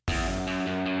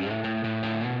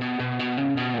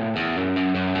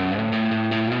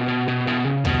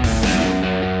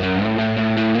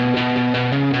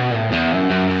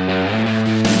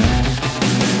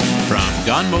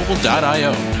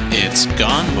GoneMobile.io. It's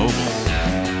Gone Mobile.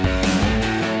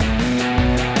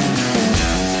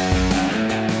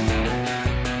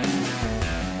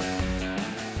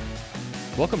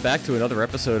 Welcome back to another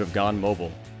episode of Gone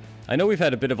Mobile. I know we've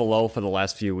had a bit of a lull for the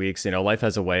last few weeks. Life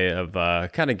has a way of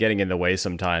kind of getting in the way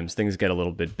sometimes. Things get a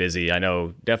little bit busy. I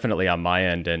know definitely on my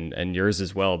end and yours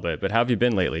as well. But how have you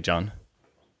been lately, John?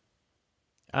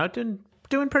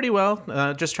 Doing pretty well.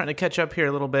 Just trying to catch up here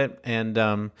a little bit,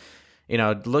 and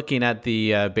looking at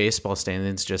the baseball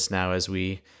standings just now as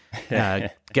we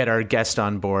get our guest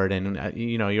on board. And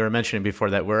you were mentioning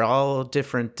before that we're all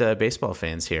different baseball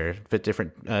fans here, but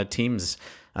different teams.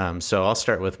 So I'll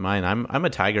start with mine. I'm a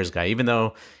Tigers guy, even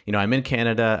though I'm in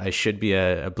Canada. I should be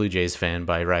a Blue Jays fan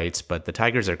by rights, but the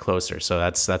Tigers are closer, so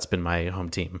that's been my home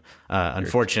team.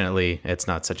 Unfortunately, it's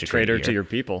not such a traitor great year. To your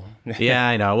people. Yeah,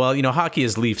 I know. Well, hockey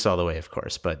is Leafs all the way, of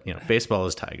course, but baseball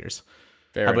is Tigers.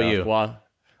 Fair How about enough. you? Well,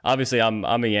 obviously, I'm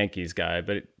a Yankees guy,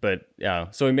 but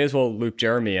yeah. So we may as well loop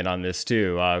Jeremy in on this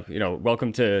too.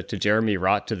 Welcome to Jeremy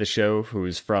Raadt to the show,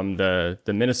 who's from the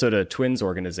Minnesota Twins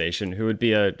organization, who would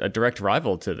be a direct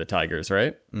rival to the Tigers,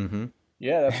 right? Mm-hmm.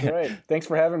 Yeah, that's right. Thanks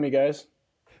for having me, guys.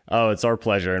 Oh, it's our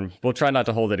pleasure, and we'll try not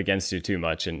to hold it against you too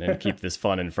much and keep this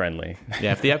fun and friendly.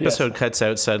 Yeah, if the episode cuts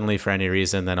out suddenly for any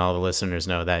reason, then all the listeners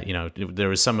know that there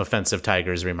was some offensive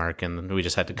Tigers remark, and we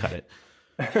just had to cut it.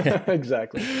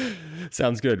 Exactly.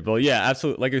 Sounds good. Well, yeah,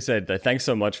 absolutely. Like I said, thanks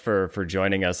so much for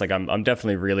joining us. Like, I'm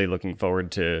definitely really looking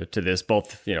forward to this,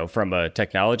 both from a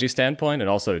technology standpoint and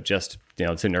also just to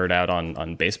nerd out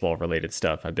on baseball related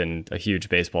stuff. I've been a huge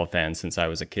baseball fan since I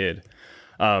was a kid.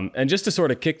 And just to sort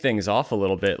of kick things off a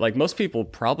little bit, like most people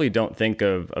probably don't think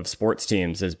of sports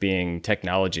teams as being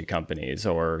technology companies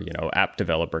or app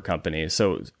developer companies.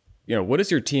 So what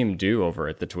does your team do over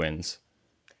at the Twins?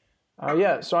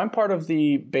 So I'm part of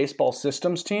the baseball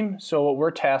systems team. So what we're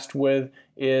tasked with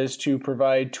is to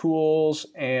provide tools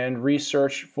and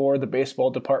research for the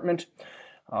baseball department.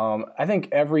 I think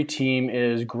every team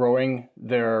is growing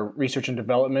their research and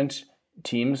development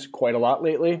teams quite a lot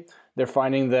lately. They're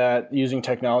finding that using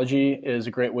technology is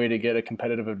a great way to get a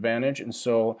competitive advantage. And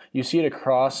so you see it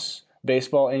across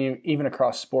baseball and even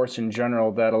across sports in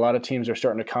general that a lot of teams are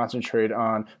starting to concentrate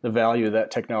on the value that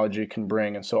technology can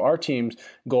bring. And so our team's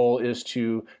goal is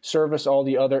to service all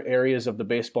the other areas of the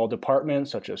baseball department,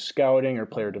 such as scouting or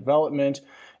player development,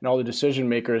 and all the decision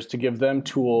makers, to give them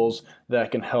tools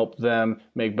that can help them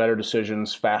make better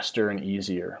decisions faster and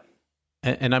easier.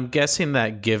 And I'm guessing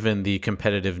that given the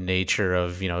competitive nature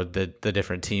of, the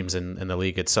different teams in the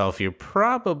league itself, you're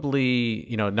probably,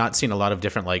 not seeing a lot of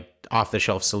different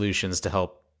off-the-shelf solutions to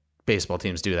help baseball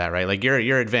teams do that, right? Like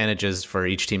your advantage is for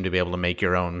each team to be able to make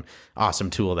your own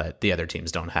awesome tool that the other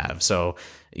teams don't have. So,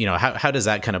 how does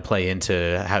that kind of play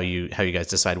into how you guys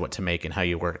decide what to make and how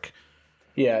you work?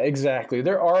 Yeah, exactly.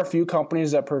 There are a few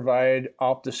companies that provide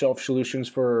off-the-shelf solutions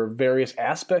for various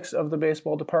aspects of the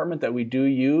baseball department that we do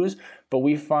use, but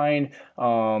we find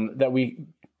that we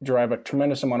derive a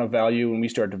tremendous amount of value when we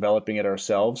start developing it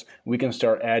ourselves. We can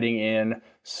start adding in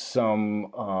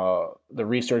some the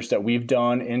research that we've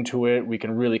done into it. We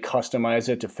can really customize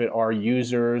it to fit our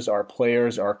users, our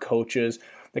players, our coaches.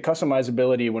 The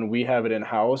customizability when we have it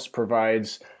in-house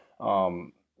provides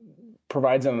an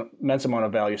immense amount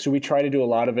of value. So we try to do a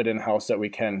lot of it in-house that we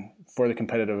can for the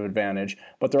competitive advantage.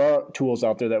 But there are tools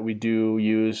out there that we do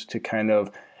use to kind of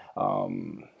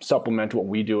supplement what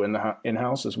we do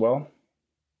in-house as well.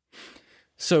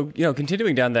 So,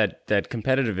 continuing down that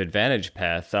competitive advantage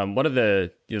path, one of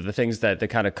the things that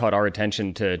kind of caught our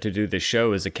attention to do this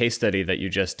show is a case study that you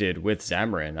just did with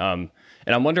Xamarin.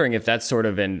 And I'm wondering if that's sort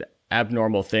of an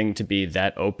abnormal thing to be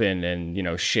that open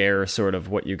and share sort of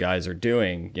what you guys are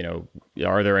doing.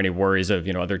 Are there any worries of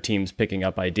other teams picking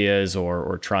up ideas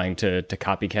or trying to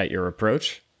copycat your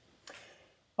approach?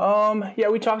 Yeah,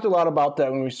 we talked a lot about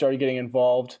that when we started getting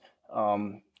involved.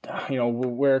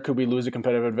 Where could we lose a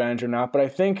competitive advantage or not? But I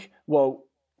think what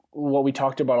we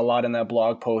talked about a lot in that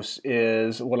blog post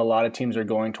is what a lot of teams are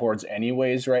going towards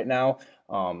anyways right now.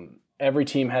 Every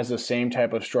team has the same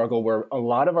type of struggle where a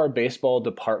lot of our baseball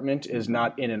department is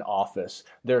not in an office.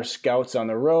 They're scouts on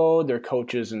the road, they're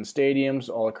coaches in stadiums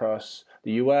all across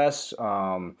the U.S.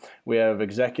 We have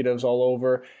executives all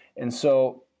over. And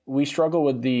so we struggle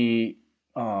with the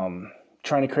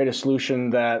trying to create a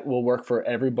solution that will work for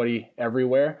everybody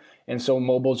everywhere. And so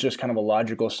mobile is just kind of a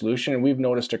logical solution. And we've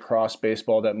noticed across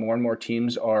baseball that more and more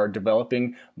teams are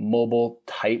developing mobile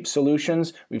type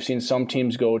solutions. We've seen some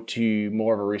teams go to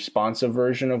more of a responsive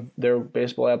version of their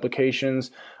baseball applications.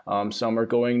 Some are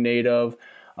going native.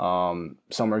 Some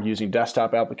are using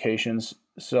desktop applications.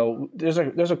 So there's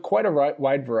a quite a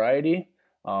wide variety.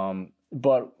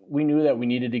 but we knew that we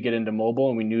needed to get into mobile,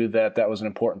 and we knew that that was an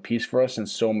important piece for us. And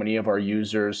so many of our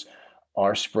users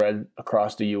are spread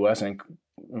across the U.S. and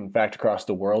in fact across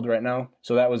the world right now.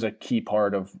 So that was a key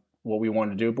part of what we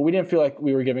wanted to do. But we didn't feel like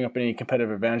we were giving up any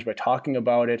competitive advantage by talking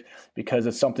about it, because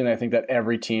it's something I think that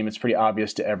every team, it's pretty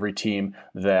obvious to every team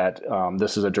that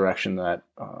this is a direction that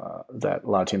that a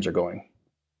lot of teams are going.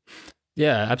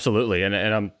 Yeah, absolutely. And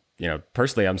I'm,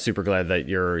 personally, I'm super glad that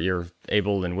you're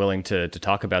able and willing to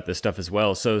talk about this stuff as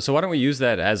well. So why don't we use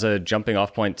that as a jumping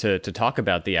off point to talk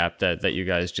about the app that you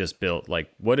guys just built?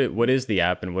 Like, what is the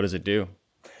app and what does it do?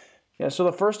 Yeah, so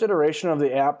the first iteration of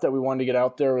the app that we wanted to get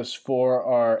out there was for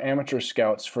our amateur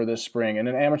scouts for this spring. And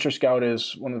an amateur scout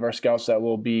is one of our scouts that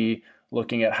will be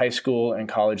looking at high school and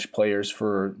college players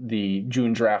for the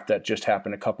June draft that just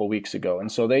happened a couple weeks ago.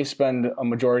 And so they spend a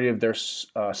majority of their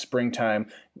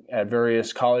springtime at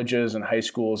various colleges and high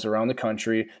schools around the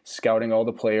country, scouting all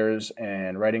the players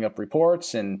and writing up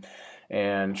reports and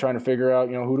trying to figure out,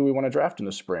 who do we want to draft in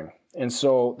the spring. And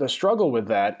so the struggle with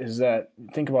that is that,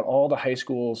 think about all the high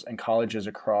schools and colleges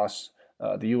across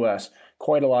the U.S.,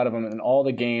 quite a lot of them, and all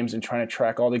the games, and trying to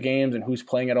track all the games and who's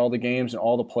playing at all the games and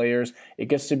all the players. It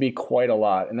gets to be quite a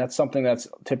lot. And that's something that's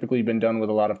typically been done with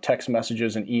a lot of text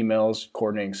messages and emails,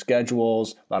 coordinating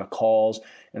schedules, a lot of calls.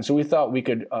 And so we thought we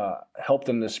could help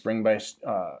them this spring by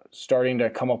starting to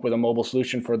come up with a mobile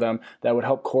solution for them that would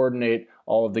help coordinate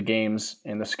all of the games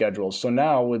and the schedules. So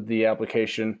now with the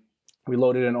application, we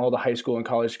loaded in all the high school and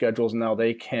college schedules, and now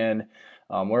they can,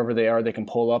 wherever they are, they can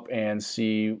pull up and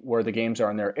see where the games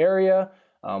are in their area,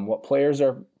 what players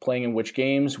are playing in which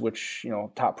games, which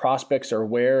top prospects are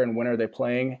where and when are they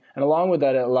playing. And along with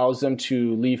that, it allows them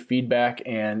to leave feedback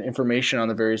and information on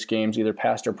the various games, either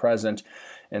past or present,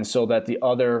 and so that the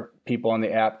other people on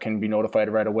the app can be notified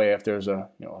right away if there's a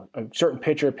certain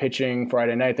pitcher pitching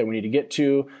Friday night that we need to get to.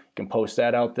 You can post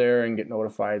that out there and get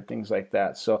notified, things like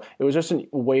that. So it was just a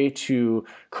way to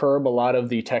curb a lot of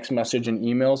the text message and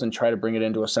emails and try to bring it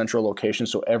into a central location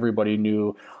so everybody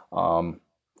knew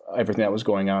everything that was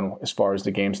going on as far as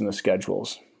the games and the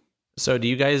schedules. So do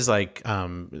you guys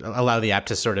allow the app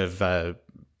to sort of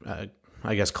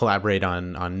collaborate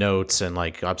on notes and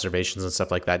like observations and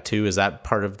stuff like that too? Is that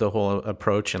part of the whole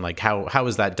approach? And like how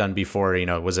was that done before?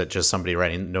 Was it just somebody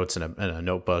writing notes in a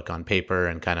notebook on paper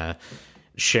and kind of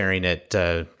sharing it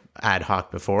ad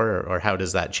hoc before, or how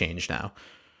does that change now?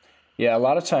 Yeah, a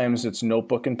lot of times it's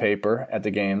notebook and paper at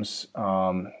the games.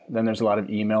 Then there's a lot of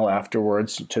email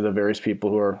afterwards to the various people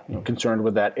who are concerned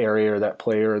with that area or that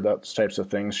player, those types of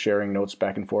things, sharing notes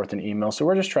back and forth in email. So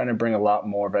we're just trying to bring a lot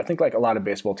more of it. I think like a lot of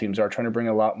baseball teams are trying to bring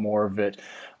a lot more of it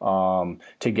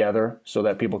together so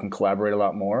that people can collaborate a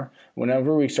lot more.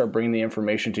 Whenever we start bringing the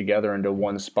information together into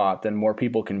one spot, then more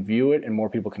people can view it and more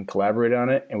people can collaborate on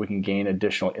it, and we can gain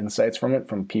additional insights from it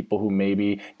from people who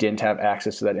maybe didn't have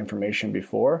access to that information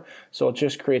before. So it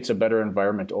just creates a better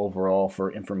environment overall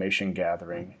for information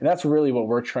gathering. And that's really what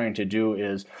we're trying to do,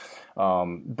 is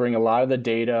bring a lot of the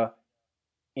data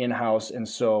in-house. And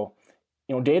so,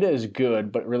 data is good,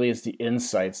 but really it's the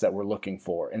insights that we're looking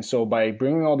for. And so by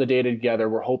bringing all the data together,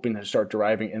 we're hoping to start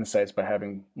deriving insights by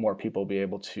having more people be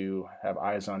able to have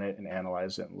eyes on it and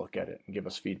analyze it and look at it and give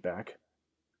us feedback.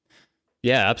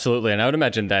 Yeah, absolutely. And I would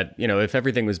imagine that, if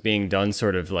everything was being done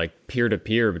sort of like peer to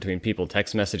peer between people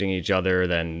text messaging each other,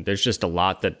 then there's just a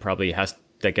lot that probably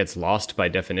that gets lost by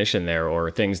definition there, or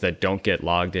things that don't get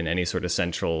logged in any sort of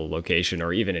central location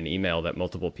or even an email that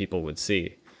multiple people would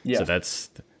see. Yeah. So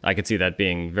I could see that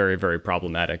being very, very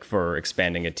problematic for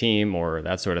expanding a team or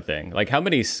that sort of thing. Like, how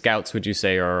many scouts would you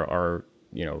say are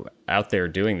out there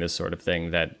doing this sort of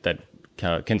thing that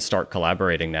can start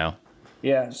collaborating now?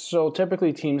 Yeah, so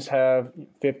typically teams have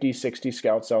 50, 60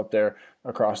 scouts out there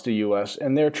across the U.S.,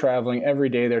 and they're traveling every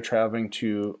day. They're traveling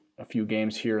to a few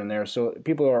games here and there. So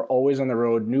people are always on the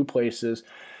road, new places.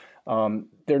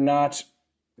 They're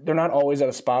not always at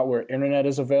a spot where internet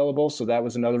is available. So that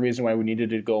was another reason why we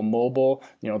needed to go mobile.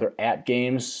 They're at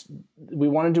games. We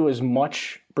want to do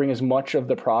bring as much of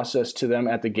the process to them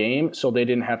at the game, so they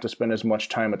didn't have to spend as much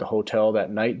time at the hotel that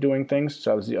night doing things.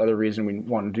 So that was the other reason we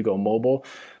wanted to go mobile.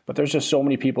 But there's just so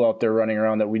many people out there running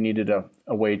around that we needed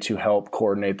a way to help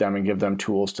coordinate them and give them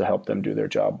tools to help them do their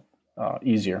job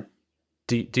easier.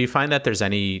 Do you find that there's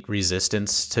any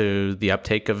resistance to the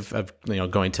uptake of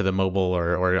going to the mobile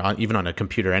or even on a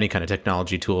computer, any kind of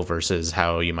technology tool, versus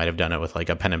how you might have done it with like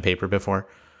a pen and paper before?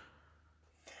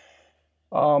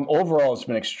 Overall, it's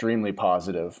been extremely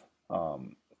positive.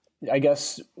 I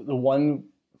guess the one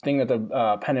thing that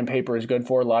the pen and paper is good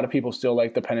for, a lot of people still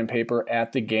like the pen and paper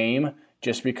at the game,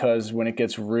 just because when it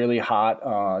gets really hot,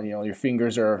 your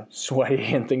fingers are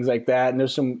sweaty and things like that. And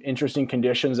there's some interesting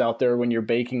conditions out there when you're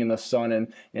baking in the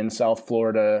sun in South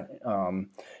Florida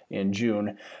in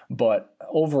June. But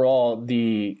overall,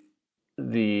 the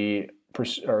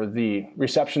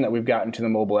reception that we've gotten to the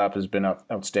mobile app has been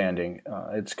outstanding.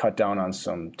 It's cut down on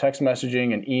some text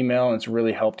messaging and email, and it's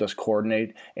really helped us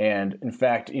coordinate. And in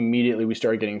fact, immediately we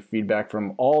started getting feedback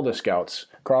from all the scouts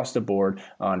across the board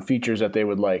on features that they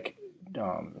would like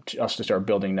us to start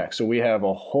building next. So we have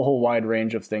a whole wide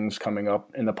range of things coming up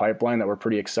in the pipeline that we're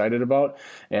pretty excited about,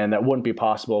 and that wouldn't be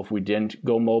possible if we didn't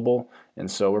go mobile.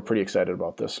 And so we're pretty excited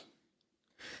about this.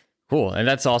 Cool. And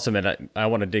that's awesome. And I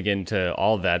want to dig into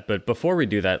all of that. But before we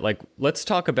do that, like, let's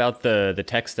talk about the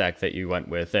tech stack that you went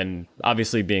with. And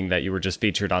obviously, being that you were just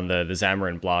featured on the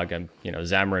Xamarin blog, and,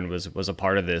 Xamarin was a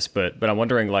part of this, but I'm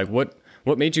wondering, like, what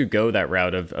made you go that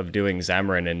route of doing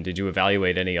Xamarin, and did you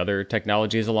evaluate any other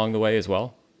technologies along the way as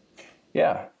well?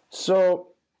 Yeah. So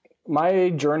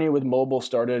my journey with mobile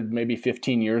started maybe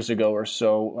 15 years ago or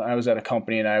so. I was at a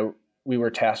company and we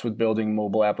were tasked with building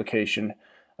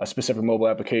a specific mobile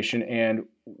application. And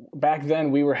back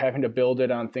then we were having to build it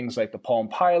on things like the Palm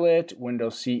Pilot,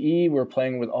 Windows CE. We were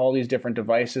playing with all these different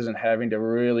devices and having to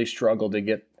really struggle to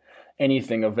get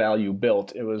anything of value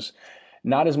built. It was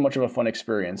not as much of a fun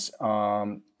experience.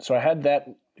 So I had that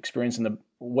experience in the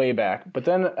way back. But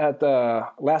then at the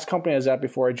last company I was at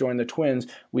before I joined the Twins,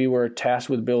 we were tasked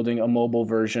with building a mobile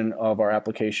version of our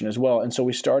application as well. And so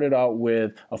we started out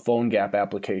with a phone gap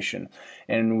application.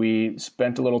 And we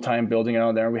spent a little time building it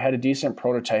out there. We had a decent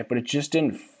prototype, but it just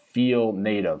didn't feel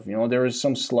native. There was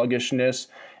some sluggishness,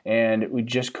 and we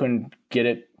just couldn't get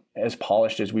it as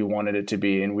polished as we wanted it to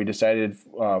be. And we decided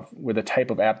with the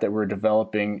type of app that we're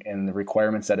developing and the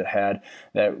requirements that it had,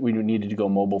 that we needed to go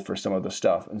mobile for some of the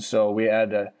stuff. And so we had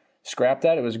to scrap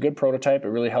that. It was a good prototype. It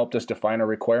really helped us define our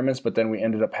requirements, but then we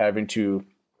ended up having to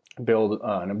build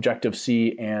an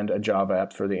Objective-C and a Java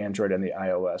app for the Android and the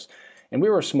iOS. And we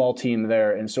were a small team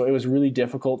there, and so it was really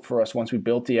difficult for us once we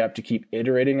built the app to keep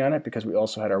iterating on it, because we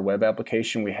also had our web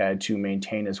application we had to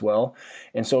maintain as well.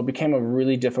 And so it became a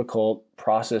really difficult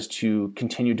process to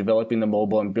continue developing the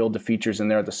mobile and build the features in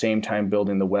there at the same time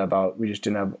building the web out. We just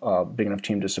didn't have a big enough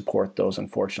team to support those,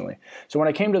 unfortunately. So when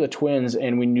I came to the Twins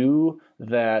and we knew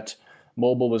that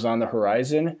mobile was on the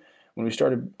horizon, when we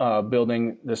started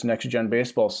building this next-gen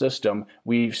baseball system,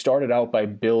 we started out by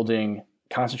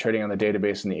concentrating on the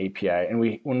database and the API. And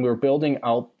when we were building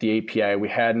out the API, we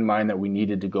had in mind that we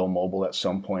needed to go mobile at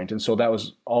some point. And so that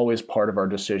was always part of our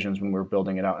decisions when we were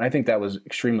building it out. And I think that was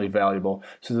extremely valuable,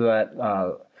 so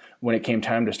that when it came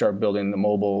time to start building the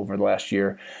mobile over the last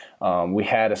year, we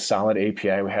had a solid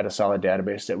API, we had a solid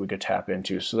database that we could tap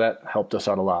into. So that helped us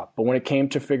out a lot. But when it came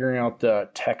to figuring out the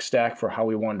tech stack for how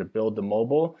we wanted to build the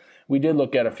mobile, we did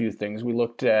look at a few things. We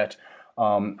looked at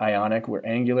Ionic, we're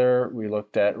Angular. We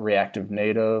looked at React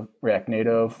Native.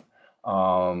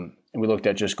 We looked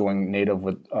at just going native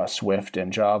with Swift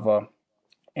and Java.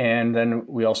 And then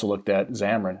we also looked at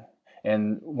Xamarin.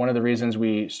 And one of the reasons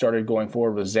we started going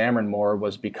forward with Xamarin more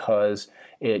was because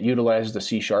it utilizes the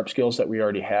C# skills that we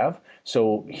already have.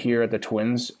 So here at the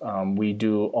Twins, we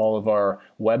do all of our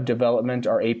web development.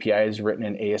 Our API is written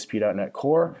in ASP.NET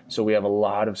Core, so we have a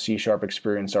lot of C#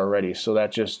 experience already. So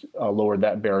that just lowered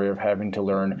that barrier of having to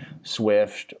learn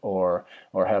Swift or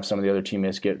have some of the other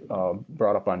teammates get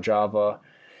brought up on Java.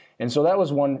 And so that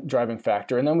was one driving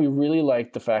factor. And then we really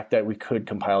liked the fact that we could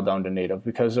compile down to native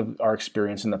because of our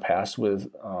experience in the past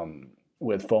with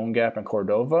PhoneGap and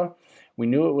Cordova. We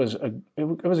knew it was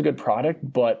a good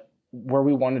product, but where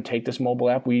we wanted to take this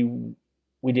mobile app, we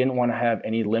didn't want to have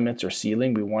any limits or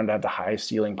ceiling. We wanted to have the highest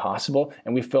ceiling possible,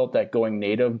 and we felt that going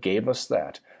native gave us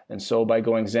that. And so by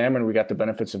going Xamarin, we got the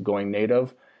benefits of going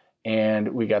native,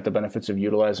 and we got the benefits of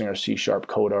utilizing our C#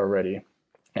 code already.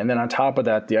 And then on top of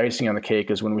that, the icing on the cake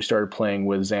is when we started playing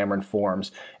with Xamarin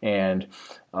Forms. And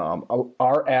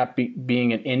our app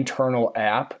being an internal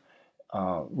app,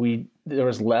 there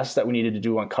was less that we needed to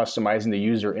do on customizing the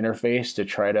user interface to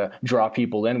try to draw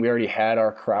people in. We already had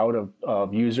our crowd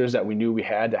of users that we knew we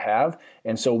had to have.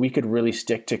 And so we could really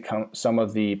stick to some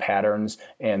of the patterns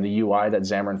and the UI that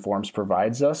Xamarin Forms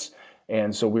provides us.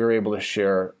 And so we were able to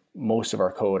share most of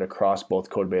our code across both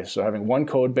code bases. So having one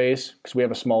code base, because we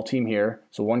have a small team here,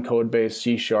 so one code base,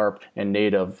 C# and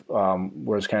native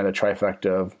was kind of the trifecta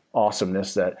of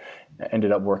awesomeness that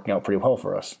ended up working out pretty well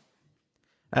for us.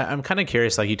 I'm kind of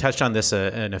curious, like you touched on this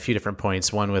in a few different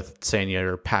points. One with saying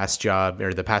your past job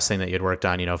or the past thing that you had worked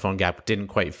on, PhoneGap didn't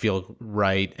quite feel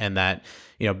right. And that,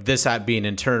 this app being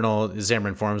internal,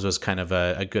 Xamarin Forms was kind of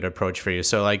a good approach for you.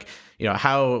 So like,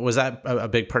 how was that a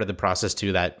big part of the process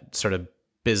too, that sort of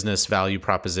business value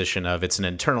proposition of it's an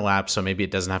internal app, so maybe it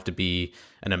doesn't have to be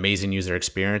an amazing user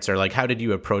experience, or like how did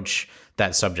you approach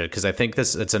that subject? Because I think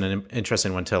it's an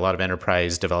interesting one to a lot of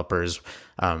enterprise developers,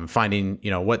 finding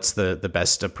what's the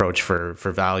best approach for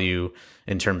value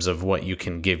in terms of what you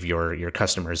can give your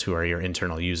customers who are your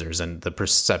internal users, and the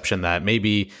perception that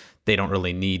maybe they don't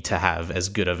really need to have as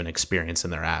good of an experience in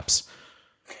their apps.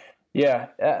 Yeah,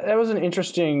 that was an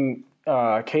interesting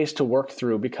case to work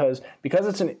through because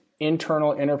it's an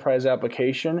internal enterprise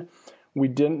application. We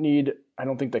didn't need, I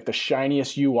don't think, like the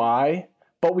shiniest UI,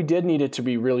 but we did need it to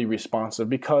be really responsive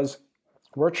because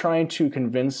we're trying to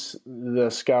convince the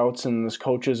scouts and the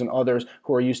coaches and others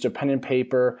who are used to pen and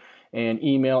paper and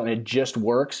email and it just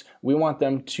works. We want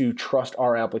them to trust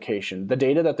our application. The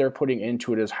data that they're putting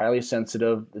into it is highly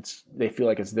sensitive. They feel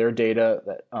like it's their data,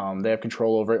 that they have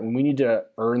control over it, and we need to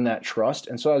earn that trust.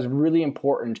 And so it was really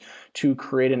important to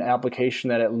create an application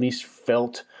that at least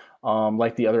felt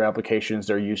like the other applications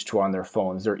they're used to on their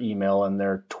phones, their email and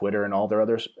their Twitter and all their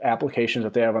other applications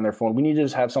that they have on their phone. We needed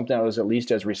to have something that was at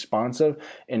least as responsive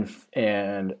and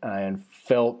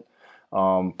felt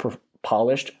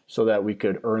polished so that we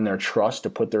could earn their trust to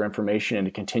put their information in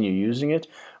to continue using it.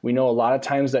 We know a lot of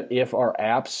times that if our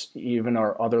apps, even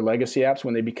our other legacy apps,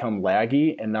 when they become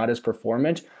laggy and not as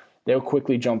performant, they'll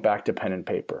quickly jump back to pen and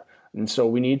paper. And so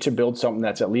we need to build something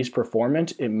that's at least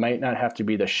performant. It might not have to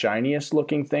be the shiniest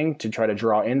looking thing to try to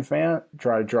draw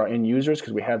in users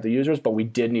because we have the users, but we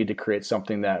did need to create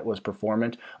something that was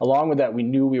performant. Along with that, we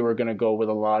knew we were going to go with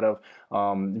a lot of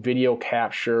video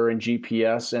capture and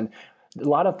GPS and a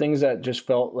lot of things that just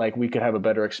felt like we could have a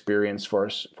better experience for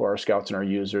our scouts and our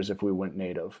users if we went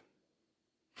native.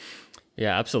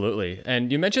 Yeah, absolutely.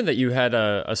 And you mentioned that you had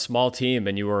a small team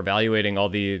and you were evaluating all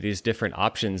these different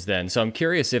options then. So I'm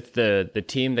curious if the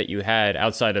team that you had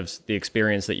outside of the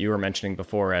experience that you were mentioning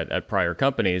before at prior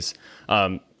companies,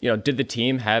 did the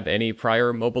team have any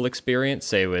prior mobile experience,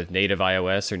 say with native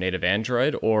iOS or native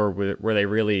Android, or were they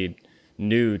really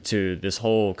new to this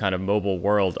whole kind of mobile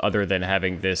world other than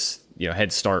having this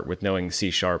head start with knowing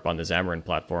C# on the Xamarin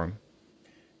platform?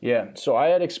 Yeah, so I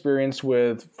had experience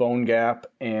with PhoneGap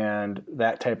and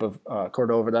that type of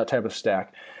Cordova, that type of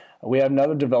stack. We have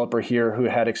another developer here who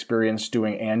had experience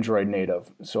doing Android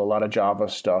native, so a lot of Java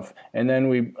stuff. And then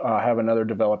we have another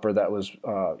developer that was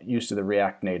used to the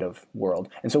React native world.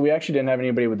 And so we actually didn't have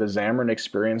anybody with the Xamarin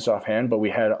experience offhand, but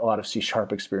we had a lot of C#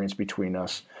 experience between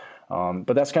us.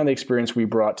 But that's kind of the experience we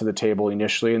brought to the table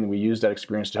initially, and we used that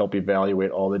experience to help evaluate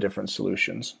all the different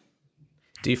solutions.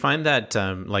 Do you find that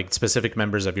like specific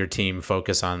members of your team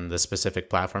focus on the specific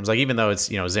platforms? Like even though it's,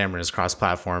 Xamarin is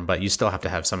cross-platform, but you still have to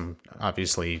have some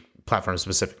obviously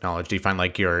platform-specific knowledge. Do you find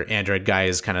like your Android guy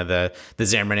is kind of the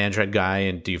Xamarin Android guy,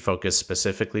 and do you focus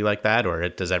specifically like that, or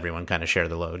does everyone kind of share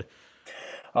the load?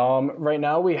 Right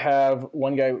now we have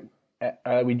one guy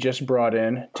we just brought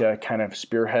in to kind of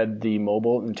spearhead the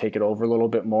mobile and take it over a little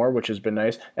bit more, which has been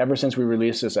nice. Ever since we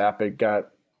released this app, it got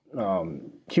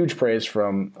huge praise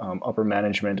from upper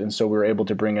management, and so we were able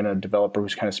to bring in a developer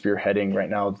who's kind of spearheading right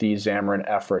now the Xamarin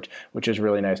effort, which is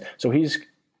really nice. So he's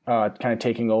kind of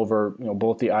taking over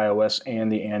both the iOS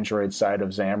and the Android side of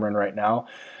Xamarin right now.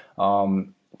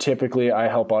 Typically, I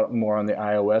help out more on the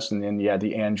iOS, and then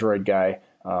the Android guy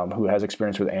who has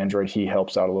experience with Android, he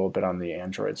helps out a little bit on the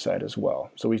Android side as well.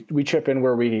 So we chip in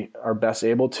where we are best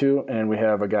able to, and we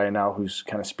have a guy now who's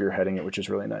kind of spearheading it, which is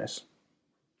really nice.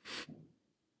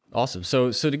 Awesome.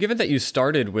 So given that you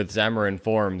started with Xamarin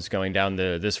Forms going down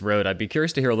this road, I'd be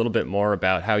curious to hear a little bit more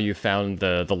about how you found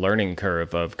the learning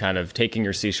curve of kind of taking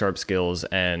your C# skills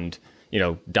and,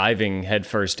 diving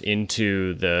headfirst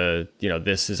into this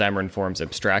Xamarin Forms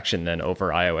abstraction then over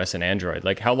iOS and Android.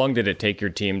 Like how long did it take your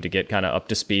team to get kind of up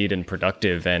to speed and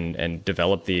productive and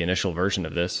develop the initial version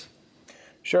of this?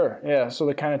 Sure. Yeah. So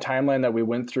the kind of timeline that we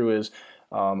went through is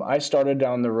I started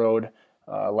down the road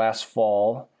last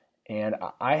fall. And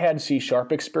I had C#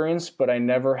 experience, but I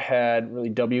never had really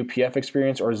WPF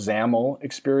experience or XAML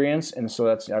experience. And so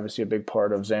that's obviously a big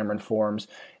part of Xamarin Forms.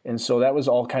 And so that was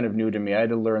all kind of new to me. I had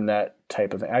to learn that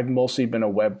type of thing. I've mostly been a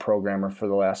web programmer for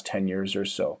the last 10 years or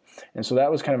so. And so that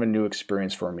was kind of a new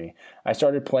experience for me. I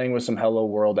started playing with some Hello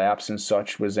World apps and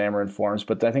such with Xamarin Forms,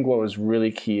 but I think what was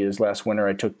really key is last winter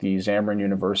I took the Xamarin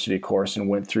University course and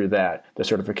went through that, the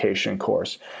certification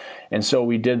course. And so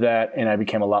we did that, and I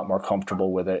became a lot more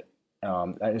comfortable with it.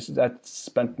 I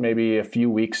spent maybe a few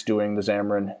weeks doing the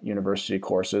Xamarin University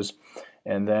courses.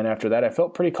 And then after that, I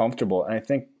felt pretty comfortable. And I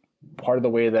think part of the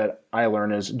way that I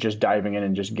learn is just diving in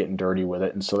and just getting dirty with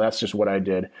it. And so that's just what I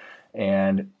did.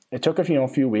 And it took a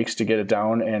few weeks to get it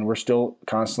down, and we're still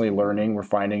constantly learning. We're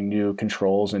finding new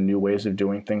controls and new ways of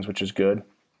doing things, which is good.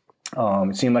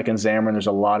 It seemed like in Xamarin, there's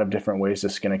a lot of different ways to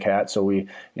skin a cat. So we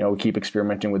keep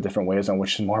experimenting with different ways on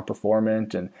which is more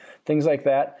performant and things like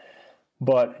that.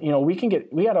 But,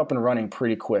 we got up and running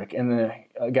pretty quick. And the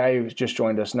guy who's just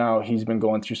joined us now, he's been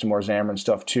going through some more Xamarin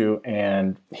stuff too.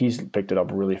 And he's picked it up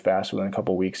really fast. Within a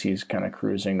couple of weeks, he's kind of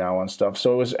cruising now on stuff.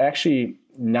 So it was actually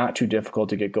not too difficult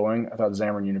to get going. I thought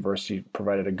Xamarin University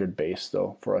provided a good base,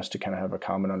 though, for us to kind of have a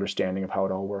common understanding of how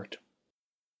it all worked.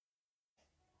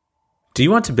 Do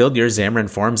you want to build your Xamarin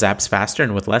Forms apps faster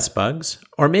and with less bugs?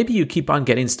 Or maybe you keep on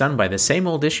getting stung by the same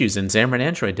old issues in Xamarin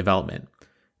Android development.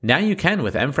 Now you can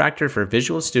with mFractor for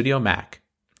Visual Studio Mac.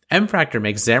 mFractor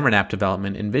makes Xamarin app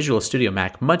development in Visual Studio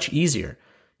Mac much easier.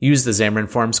 Use the Xamarin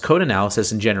Forms code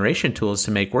analysis and generation tools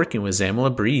to make working with XAML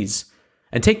a breeze.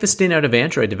 And take the sting out of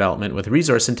Android development with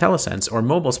Resource IntelliSense or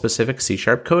mobile-specific C#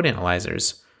 code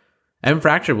analyzers.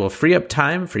 mFractor will free up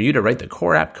time for you to write the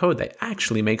core app code that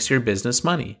actually makes your business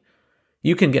money.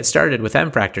 You can get started with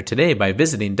mFractor today by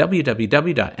visiting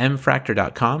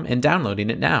www.mfractor.com and downloading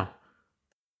it now.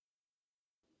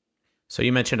 So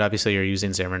you mentioned obviously you're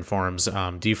using Xamarin Forms.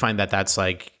 Do you find that that's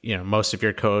like most of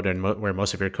your code and where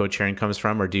most of your code sharing comes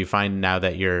from, or do you find now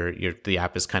that the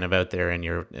app is kind of out there and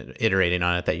you're iterating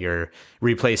on it that you're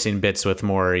replacing bits with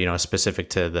more specific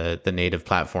to the native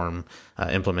platform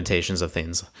implementations of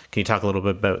things? Can you talk a little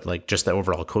bit about like just the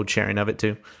overall code sharing of it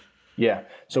too? Yeah,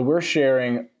 so we're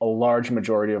sharing a large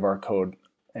majority of our code,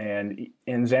 and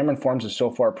Xamarin Forms is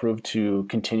so far proved to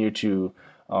continue to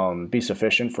be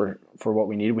sufficient for what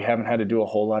we need. We haven't had to do a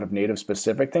whole lot of native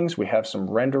specific things. We have some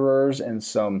renderers and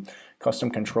some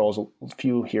custom controls, a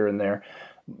few here and there.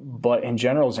 But in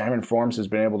general, Xamarin Forms has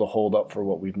been able to hold up for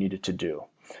what we've needed to do.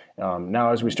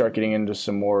 Now, as we start getting into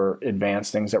some more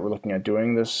advanced things that we're looking at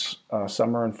doing this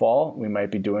summer and fall, we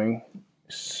might be doing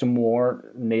some more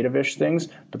native-ish things,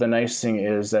 but the nice thing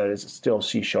is that it's still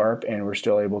C# and we're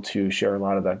still able to share a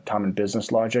lot of the common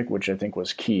business logic, which I think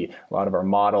was key. A lot of our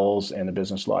models and the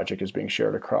business logic is being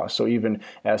shared across. So even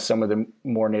as some of the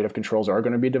more native controls are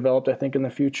going to be developed, I think in the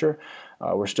future,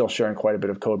 we're still sharing quite a bit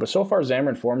of code. But so far,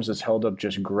 Xamarin Forms has held up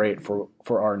just great for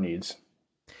our needs.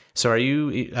 So are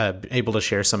you able to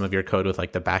share some of your code with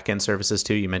like the backend services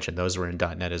too? You mentioned those were in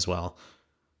 .NET as well.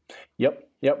 Yep.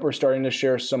 We're starting to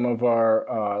share some of our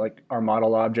our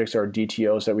model objects, our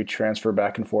DTOs that we transfer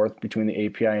back and forth between the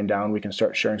API and down. We can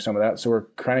start sharing some of that. So we're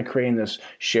kind of creating this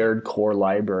shared core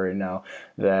library now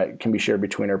that can be shared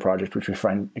between our projects, which we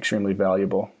find extremely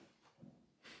valuable.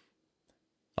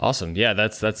 Awesome. Yeah,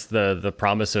 that's the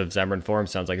promise of Xamarin Forms.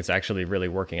 Sounds like it's actually really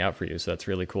working out for you. So that's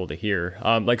really cool to hear.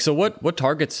 So what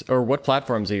targets or what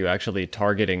platforms are you actually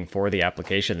targeting for the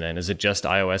application then? Is it just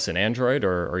iOS and Android,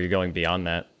 or are you going beyond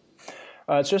that?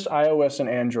 It's just iOS and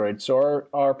Android. So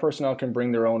our personnel can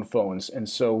bring their own phones. And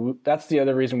so that's the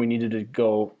other reason we needed to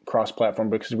go cross-platform,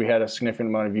 because we had a significant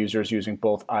amount of users using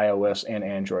both iOS and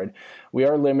Android. We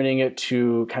are limiting it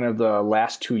to kind of the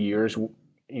last 2 years,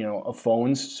 of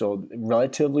phones, so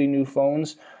relatively new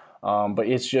phones. But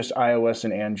it's just iOS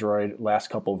and Android, last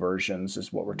couple versions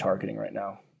is what we're targeting right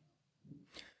now.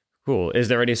 Cool. Is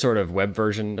there any sort of web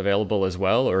version available as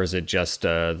well, or is it just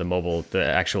the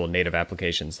actual native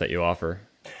applications that you offer?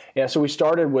 Yeah, so we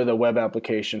started with a web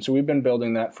application. So we've been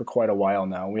building that for quite a while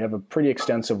now. We have a pretty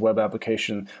extensive web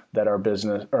application that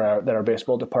our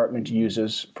baseball department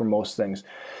uses for most things.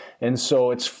 And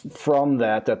so it's from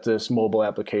that this mobile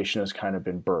application has kind of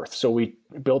been birthed. So we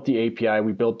built the API,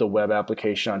 we built the web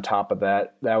application on top of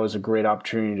that. That was a great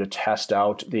opportunity to test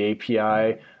out the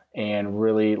API and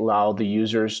really allow the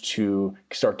users to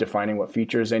start defining what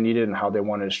features they needed and how they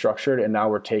wanted to structure it. And now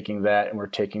we're taking that and we're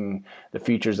taking the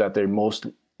features that they most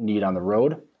need on the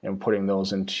road and putting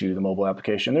those into the mobile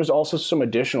application. There's also some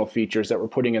additional features that we're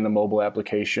putting in the mobile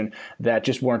application that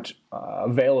just weren't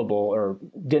available or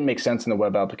didn't make sense in the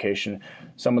web application.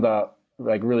 Some of the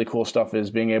really cool stuff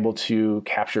is being able to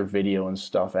capture video and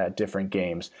stuff at different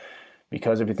games.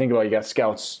 Because if you think about it, you got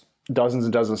scouts, dozens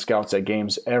and dozens of scouts at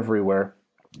games everywhere.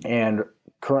 And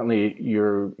currently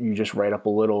you just write up a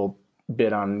little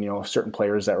bit on certain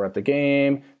players that were at the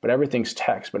game, but everything's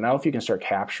text. But now if you can start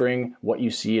capturing what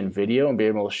you see in video and be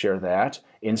able to share that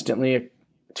instantly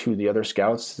to the other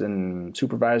scouts and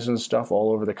supervisors and stuff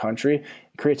all over the country,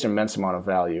 it creates an immense amount of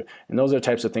value. And those are the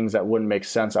types of things that wouldn't make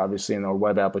sense obviously in a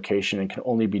web application and can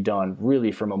only be done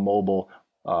really from a mobile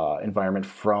environment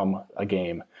from a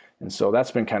game. And so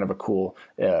that's been kind of a cool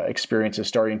experience, is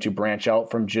starting to branch out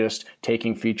from just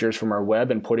taking features from our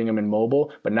web and putting them in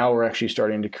mobile. But now we're actually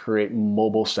starting to create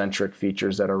mobile-centric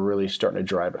features that are really starting to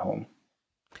drive it home.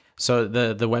 So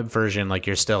the web version, like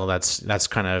you're still, that's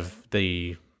kind of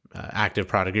the active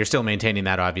product. You're still maintaining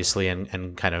that, obviously,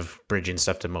 and kind of bridging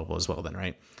stuff to mobile as well then,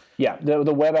 right? Yeah,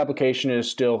 the web application is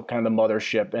still kind of the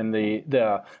mothership, and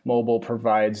the mobile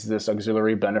provides this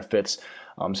auxiliary benefits.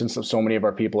 Since so many of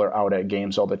our people are out at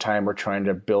games all the time, we're trying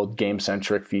to build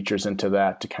game-centric features into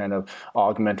that to kind of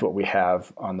augment what we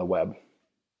have on the web.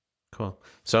 Cool.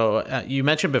 So you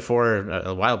mentioned before,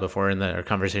 a while before in the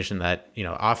conversation, that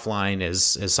offline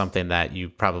is something that you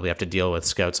probably have to deal with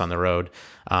scouts on the road.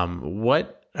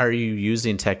 What are you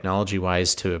using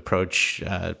technology-wise to approach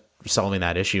solving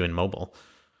that issue in mobile?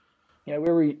 Yeah,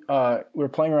 we were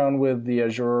playing around with the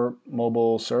Azure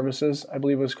Mobile Services, I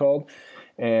believe it was called,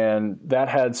 and that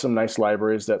had some nice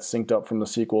libraries that synced up from the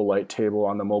SQLite table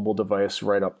on the mobile device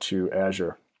right up to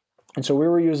Azure. And so we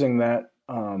were using that,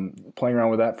 playing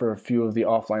around with that for a few of the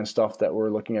offline stuff that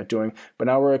we're looking at doing. But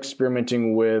now we're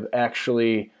experimenting with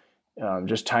actually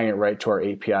just tying it right to our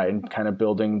API and kind of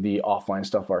building the offline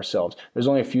stuff ourselves. There's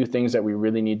only a few things that we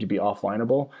really need to be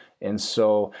offlineable. And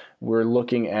so we're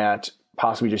looking at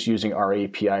possibly just using our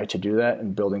API to do that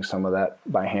and building some of that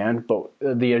by hand. But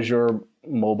the Azure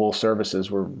mobile services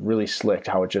were really slick,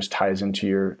 how it just ties into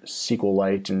your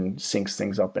SQLite and syncs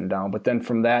things up and down. But then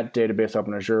from that database up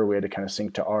in Azure, we had to kind of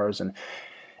sync to ours. And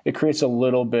it creates a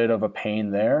little bit of a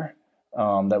pain there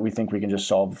that we think we can just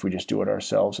solve if we just do it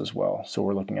ourselves as well. So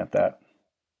we're looking at that.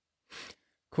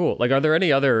 Cool. Like, are there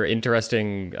any other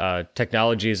interesting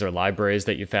technologies or libraries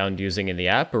that you found using in the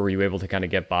app, or were you able to kind of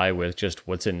get by with just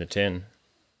what's in the tin?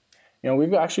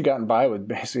 We've actually gotten by with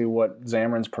basically what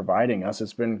Xamarin's providing us.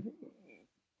 It's been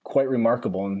quite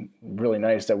remarkable and really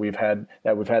nice that we've had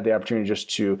the opportunity just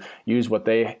to use what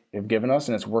they have given us,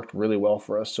 and it's worked really well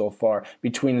for us so far.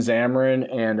 Between Xamarin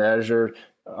and Azure,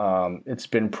 it's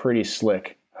been pretty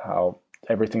slick how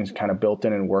everything's kind of built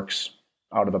in and works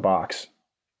out of the box.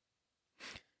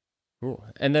 Cool.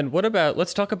 And then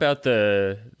let's talk about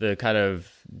the kind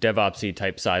of DevOpsy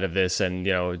type side of this and,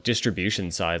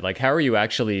 distribution side. Like, how are you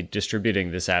actually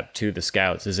distributing this app to the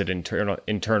scouts? Is it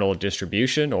internal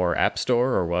distribution or App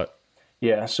Store or what?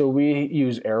 Yeah, so we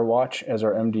use AirWatch as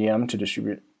our MDM to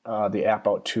distribute the app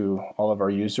out to all of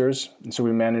our users. And so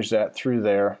we manage that through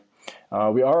there.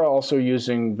 We are also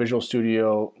using Visual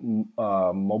Studio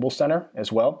Mobile Center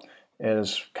as well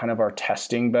as kind of our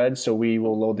testing bed. So we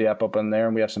will load the app up in there,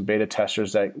 and we have some beta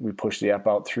testers that we push the app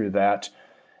out through that.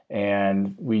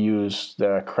 And we use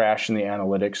the crash and the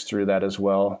analytics through that as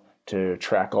well to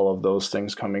track all of those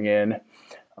things coming in.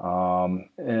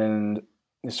 And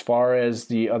as far as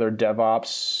the other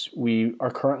DevOps, we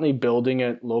are currently building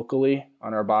it locally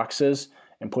on our boxes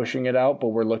and pushing it out, but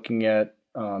we're looking at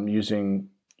using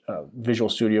Visual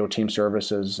Studio Team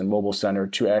Services and Mobile Center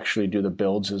to actually do the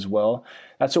builds as well.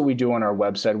 That's what we do on our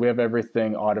website. We have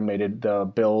everything automated, the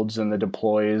builds and the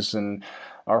deploys, and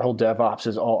our whole DevOps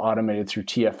is all automated through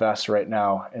TFS right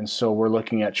now. And so we're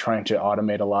looking at trying to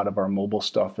automate a lot of our mobile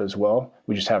stuff as well.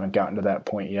 We just haven't gotten to that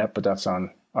point yet, but that's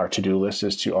on our to-do list,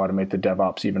 is to automate the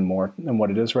DevOps even more than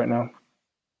what it is right now.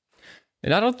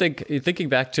 And I don't think, thinking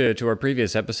back to our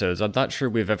previous episodes, I'm not sure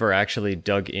we've ever actually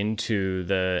dug into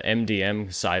the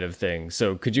MDM side of things.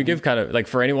 So could you give kind of, like,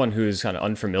 for anyone who's kind of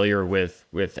unfamiliar with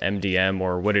MDM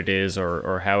or what it is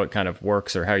or how it kind of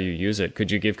works or how you use it, could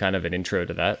you give kind of an intro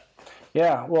to that?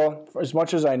 Yeah, well, as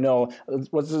much as I know,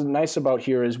 what's nice about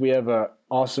here is we have an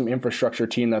awesome infrastructure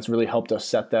team that's really helped us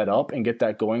set that up and get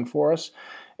that going for us.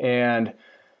 And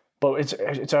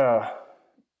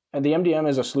the MDM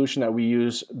is a solution that we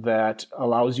use that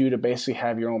allows you to basically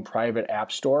have your own private app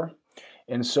store.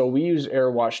 And so we use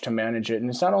AirWatch to manage it. And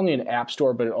it's not only an app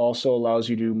store, but it also allows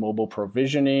you to do mobile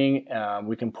provisioning.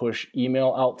 We can push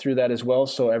email out through that as well.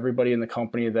 So everybody in the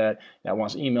company that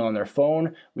wants email on their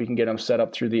phone, we can get them set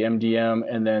up through the MDM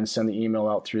and then send the email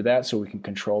out through that, so we can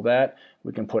control that.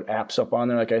 We can put apps up on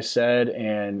there, like I said,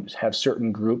 and have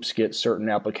certain groups get certain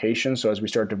applications. So as we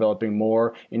start developing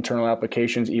more internal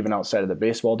applications, even outside of the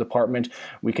baseball department,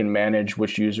 we can manage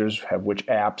which users have which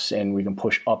apps, and we can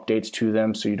push updates to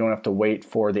them. So you don't have to wait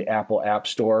for the Apple App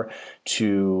Store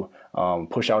to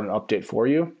push out an update for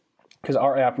you. Because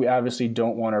our app, we obviously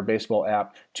don't want our baseball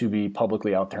app to be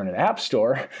publicly out there in an app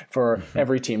store for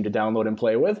every team to download and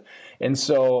play with. And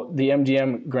so the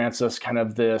MDM grants us kind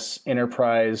of this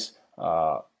enterprise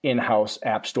in-house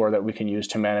app store that we can use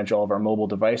to manage all of our mobile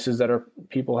devices that our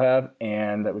people have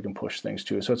and that we can push things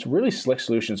to. So it's really slick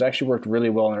solutions. It actually worked really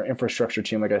well, and our infrastructure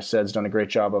team, like I said, has done a great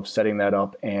job of setting that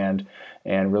up and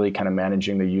really kind of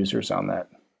managing the users on that.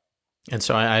 And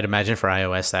so I'd imagine for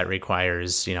iOS that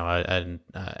requires, an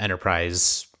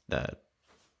enterprise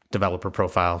developer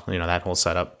profile, that whole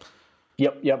setup.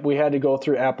 Yep. We had to go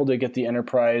through Apple to get the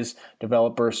enterprise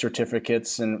developer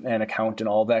certificates and account and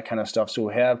all that kind of stuff. So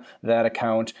we have that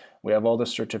account. We have all the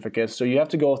certificates. So you have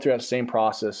to go through that same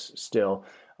process still.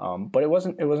 But it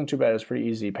wasn't too bad. It was pretty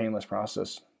easy, painless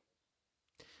process.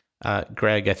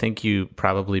 Greg, I think you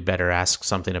probably better ask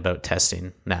something about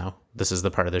testing now. This is the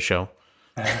part of the show.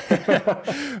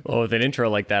 Well, with an intro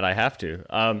like that, I have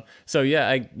to. So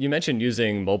yeah, you mentioned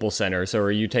using Mobile Center. So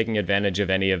are you taking advantage of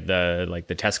any of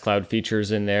the Test Cloud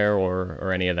features in there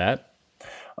or any of that?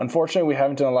 Unfortunately, we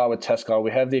haven't done a lot with Test Cloud.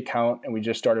 We have the account and we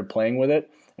just started playing with it.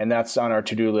 And that's on our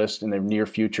to-do list in the near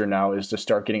future now, is to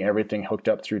start getting everything hooked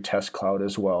up through Test Cloud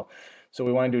as well. So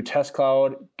we want to do Test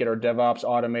Cloud, get our DevOps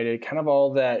automated, kind of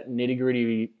all that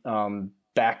nitty-gritty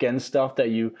back-end stuff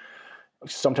that you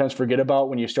sometimes forget about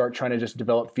when you start trying to just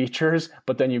develop features,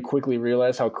 but then you quickly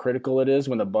realize how critical it is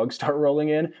when the bugs start rolling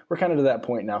in. We're kind of to that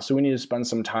point now. So we need to spend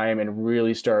some time and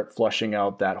really start flushing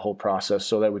out that whole process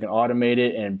so that we can automate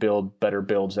it and build better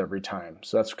builds every time.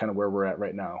 So that's kind of where we're at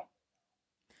right now.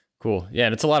 Cool. Yeah,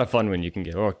 and it's a lot of fun when you can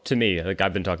get, or to me,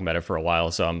 I've been talking about it for a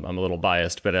while, so I'm a little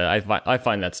biased, but I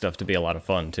find that stuff to be a lot of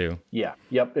fun too. Yeah,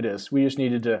 yep, it is. We just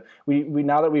needed to, we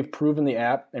now that we've proven the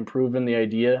app and proven the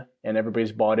idea and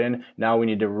everybody's bought in, now we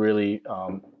need to really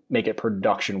make it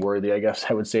production worthy, I guess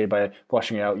I would say, by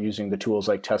flushing it out using the tools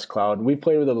like Test Cloud. We've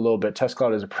played with it a little bit. Test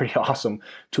Cloud is a pretty awesome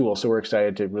tool, so we're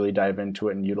excited to really dive into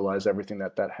it and utilize everything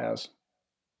that has.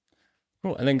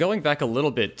 Cool. And then going back a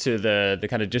little bit to the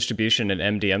kind of distribution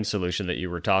and MDM solution that you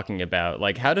were talking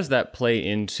about, how does that play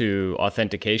into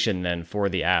authentication then for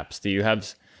the apps? Do you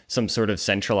have some sort of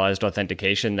centralized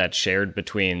authentication that's shared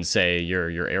between, say,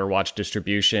 your AirWatch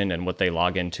distribution and what they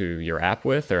log into your app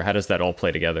with, or how does that all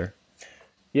play together?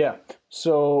 Yeah.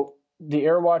 So the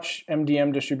AirWatch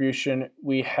MDM distribution,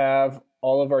 we have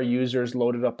all of our users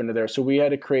loaded up into there. So we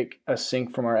had to create a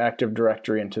sync from our Active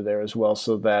Directory into there as well,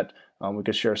 so that we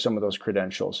could share some of those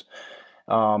credentials.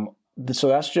 So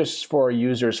that's just for our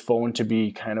user's phone to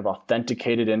be kind of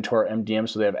authenticated into our MDM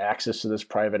so they have access to this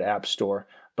private app store.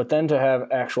 But then to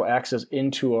have actual access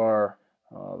into our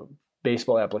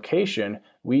baseball application,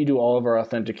 we do all of our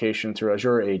authentication through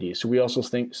Azure AD. So we also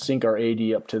sync our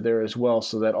AD up to there as well,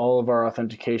 so that all of our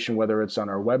authentication, whether it's on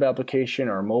our web application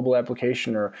or our mobile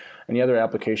application or any other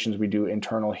applications we do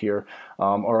internal here,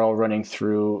 are all running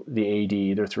through the AD,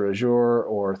 either through Azure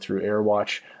or through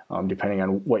AirWatch, depending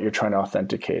on what you're trying to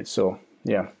authenticate. So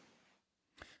yeah.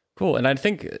 Cool. And I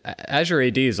think Azure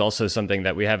AD is also something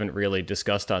that we haven't really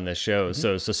discussed on this show.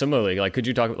 Mm-hmm. So similarly, could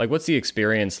you talk, what's the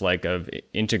experience like of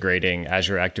integrating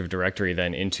Azure Active Directory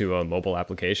then into a mobile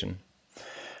application?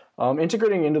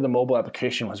 Integrating into the mobile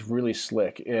application was really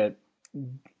slick.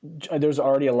 There's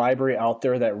already a library out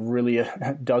there that really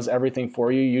does everything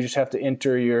for you. You just have to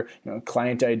enter your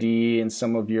client ID and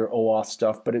some of your OAuth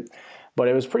stuff, but it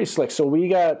was pretty slick. So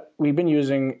we've been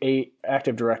using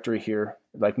Active Directory here,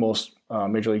 like most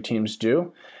major league teams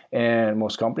do, and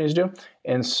most companies do.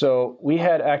 And so we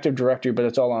had Active Directory, but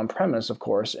it's all on premise, of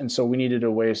course. And so we needed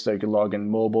a way so you could log in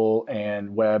mobile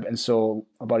and web. And so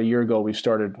about a year ago, we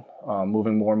started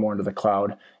moving more and more into the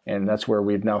cloud, and that's where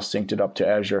we've now synced it up to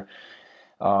Azure.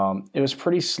 It was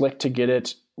pretty slick to get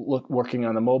it working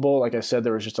on the mobile. Like I said,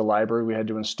 there was just a library we had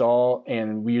to install,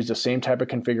 and we used the same type of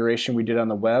configuration we did on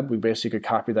the web. We basically could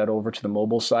copy that over to the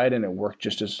mobile side, and it worked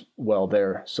just as well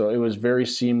there. So it was very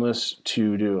seamless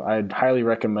to do. I'd highly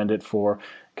recommend it for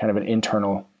kind of an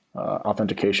internal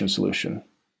authentication solution.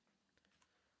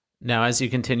 Now, as you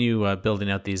continue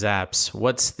building out these apps,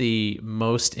 what's the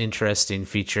most interesting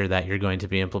feature that you're going to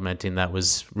be implementing that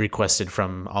was requested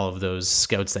from all of those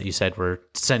scouts that you said were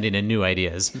sending in new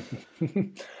ideas?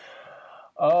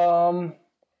 Well,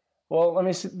 let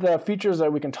me see the features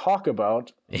that we can talk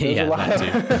about. There's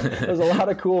a lot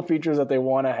of cool features that they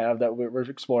want to have that we're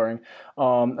exploring.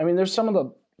 There's some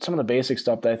of the basic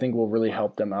stuff that I think will really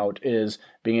help them out is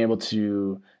being able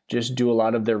to just do a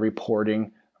lot of their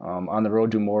reporting on the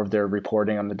road, do more of their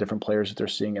reporting on the different players that they're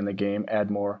seeing in the game, add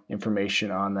more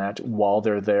information on that while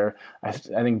they're there. I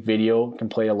think video can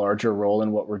play a larger role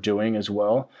in what we're doing as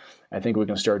well. I think we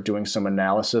can start doing some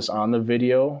analysis on the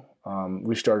video.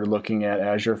 We started looking at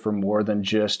Azure for more than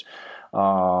just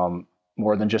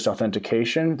more than just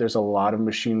authentication. There's a lot of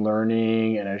machine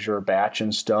learning and Azure Batch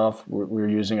and stuff. We're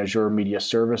using Azure Media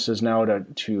Services now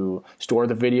to store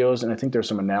the videos, and I think there's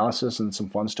some analysis and some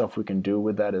fun stuff we can do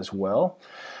with that as well.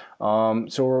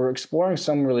 So we're exploring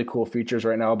some really cool features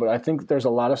right now, but I think there's a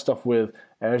lot of stuff with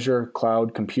Azure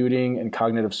Cloud Computing and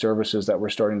cognitive services that we're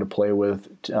starting to play with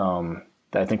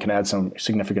that I think can add some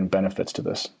significant benefits to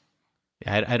this.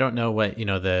 I don't know what,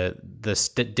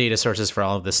 the data sources for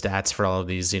all of the stats for all of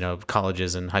these,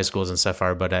 colleges and high schools and stuff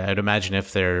are, but I'd imagine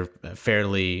if they're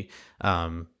fairly,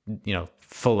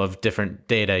 full of different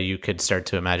data, you could start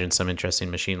to imagine some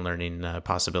interesting machine learning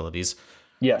possibilities.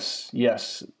 Yes,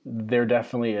 there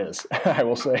definitely is. I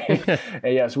will say,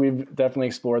 and yes, we've definitely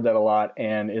explored that a lot,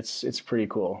 and it's pretty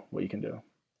cool what you can do.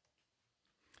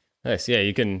 Nice. Yeah,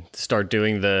 you can start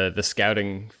doing the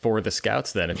scouting for the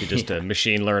scouts then if you just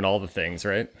machine learn all the things,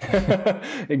 right?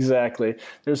 Exactly.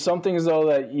 There's some things though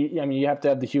that you have to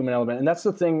have the human element, and that's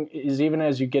the thing is even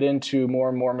as you get into more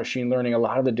and more machine learning, a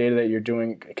lot of the data that you're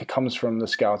doing it comes from the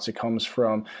scouts, it comes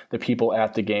from the people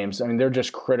at the games. I mean, they're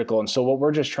just critical, and so what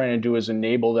we're just trying to do is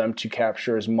enable them to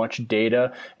capture as much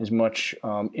data, as much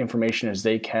information as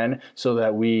they can, so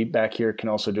that we back here can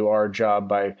also do our job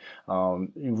by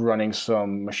running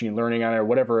some machine learning on it or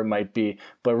whatever it might be.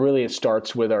 But really it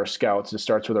starts with our scouts, it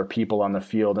starts with our people on the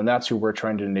field, and that's who we're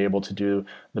trying to enable to do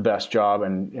the best job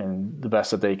and the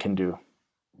best that they can do.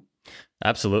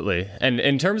 Absolutely. And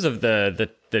in terms of the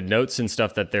notes and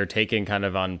stuff that they're taking kind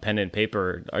of on pen and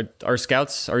paper, are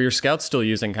your scouts still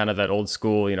using kind of that old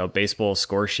school, baseball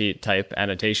score sheet type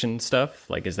annotation stuff?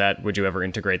 Like, would you ever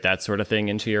integrate that sort of thing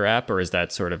into your app, or is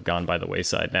that sort of gone by the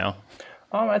wayside now?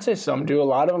 I'd say some do. A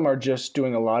lot of them are just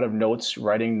doing a lot of notes,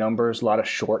 writing numbers, a lot of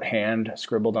shorthand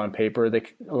scribbled on paper.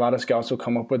 A lot of scouts will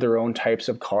come up with their own types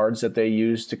of cards that they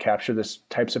use to capture this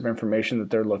types of information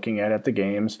that they're looking at the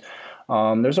games.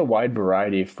 There's a wide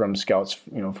variety from scouts,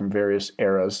 from various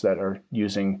eras that are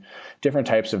using different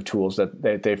types of tools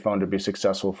that they found to be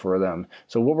successful for them.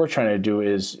 So what we're trying to do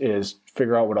is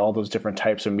figure out what all those different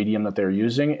types of medium that they're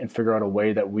using and figure out a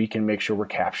way that we can make sure we're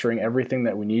capturing everything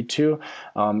that we need to,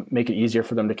 make it easier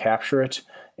for them to capture it,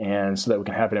 and so that we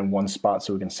can have it in one spot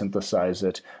so we can synthesize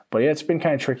it. But yeah, it's been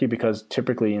kind of tricky because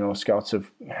typically, scouts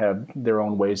have their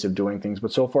own ways of doing things,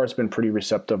 but so far it's been pretty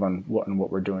receptive on what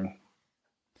we're doing.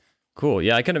 Cool.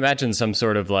 Yeah, I can imagine some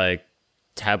sort of like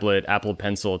tablet Apple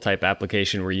Pencil type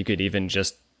application where you could even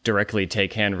just directly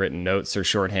take handwritten notes or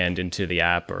shorthand into the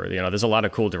app, or there's a lot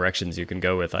of cool directions you can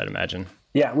go with, I'd imagine.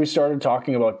 Yeah, we started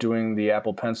talking about doing the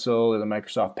Apple Pencil or the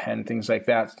Microsoft Pen, things like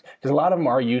that, because a lot of them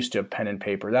are used to pen and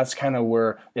paper. That's kind of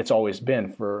where it's always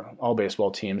been for all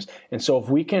baseball teams. And so if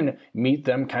we can meet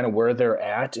them kind of where they're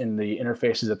at in the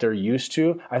interfaces that they're used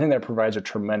to, I think that provides a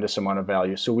tremendous amount of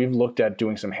value. So we've looked at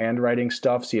doing some handwriting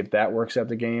stuff, see if that works at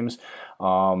the games.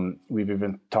 We've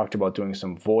even talked about doing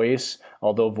some voice,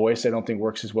 although voice I don't think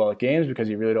works as well at games because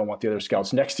you really don't want the other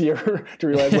scouts next to you to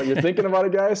realize what you're thinking about a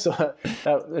guy. So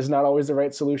that is not always the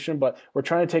right solution, but we're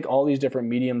trying to take all these different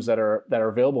mediums that are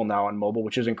available now on mobile,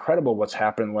 which is incredible what's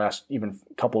happened in the last even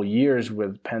couple years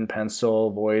with pen, pencil,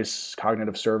 voice,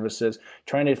 cognitive services,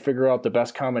 trying to figure out the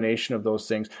best combination of those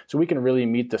things so we can really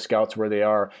meet the scouts where they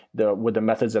are with the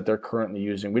methods that they're currently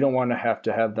using. We don't want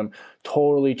to have them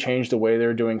totally change the way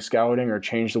they're doing scouting or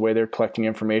change the way they're collecting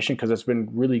information, because it's been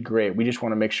really great. We just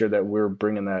want to make sure that we're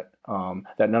bringing that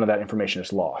none of that information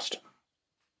is lost.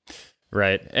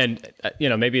 Right. And,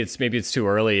 maybe it's too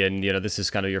early and, this is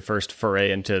kind of your first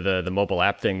foray into the mobile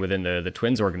app thing within the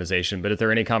Twins organization. But if there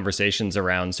are any conversations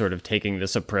around sort of taking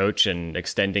this approach and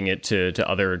extending it to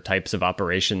other types of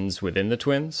operations within the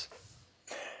Twins?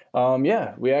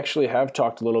 Yeah, we actually have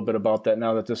talked a little bit about that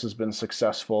now that this has been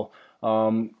successful.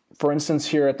 For instance,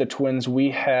 here at the Twins,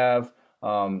 we have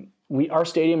our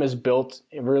stadium is built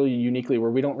really uniquely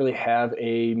where we don't really have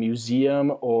a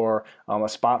museum or a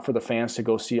spot for the fans to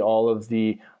go see all of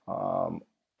the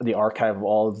archive of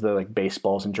all of the like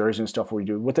baseballs and jerseys and stuff we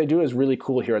do. What they do is really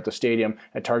cool here at the stadium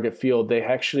at Target Field.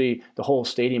 The whole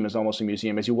stadium is almost a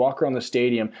museum. As you walk around the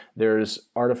stadium, there's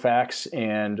artifacts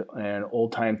and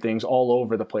old time things all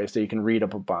over the place that you can read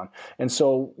up upon. And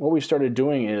so what we've started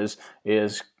doing is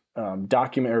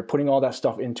document or putting all that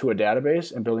stuff into a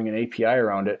database and building an API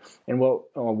around it. And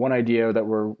one idea that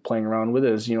we're playing around with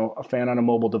is, a fan on a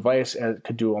mobile device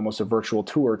could do almost a virtual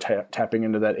tour tapping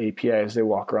into that API as they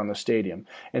walk around the stadium.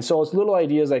 And so it's little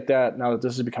ideas like that now that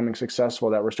this is becoming successful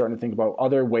that we're starting to think about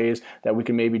other ways that we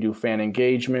can maybe do fan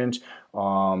engagement,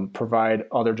 provide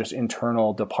other just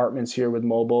internal departments here with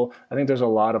mobile. I think there's a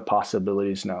lot of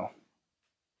possibilities now.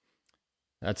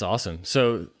 That's awesome.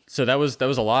 So that was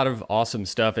a lot of awesome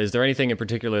stuff. Is there anything in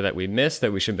particular that we missed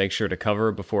that we should make sure to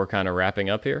cover before kind of wrapping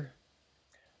up here?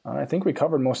 I think we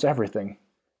covered most everything.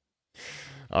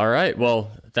 All right.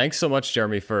 Well, thanks so much,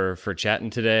 Jeremy, for chatting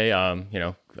today. You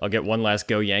know, I'll get one last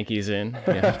go Yankees in,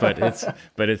 but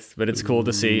it's cool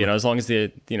to see. You know, as long as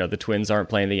the Twins aren't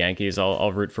playing the Yankees,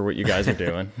 I'll root for what you guys are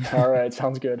doing. All right,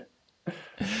 sounds good.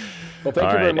 Well,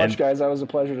 thank you very much, guys. That was a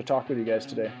pleasure to talk with you guys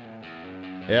today.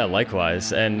 Yeah,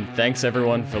 likewise. And thanks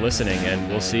everyone for listening, and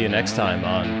we'll see you next time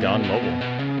on Gone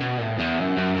Mobile.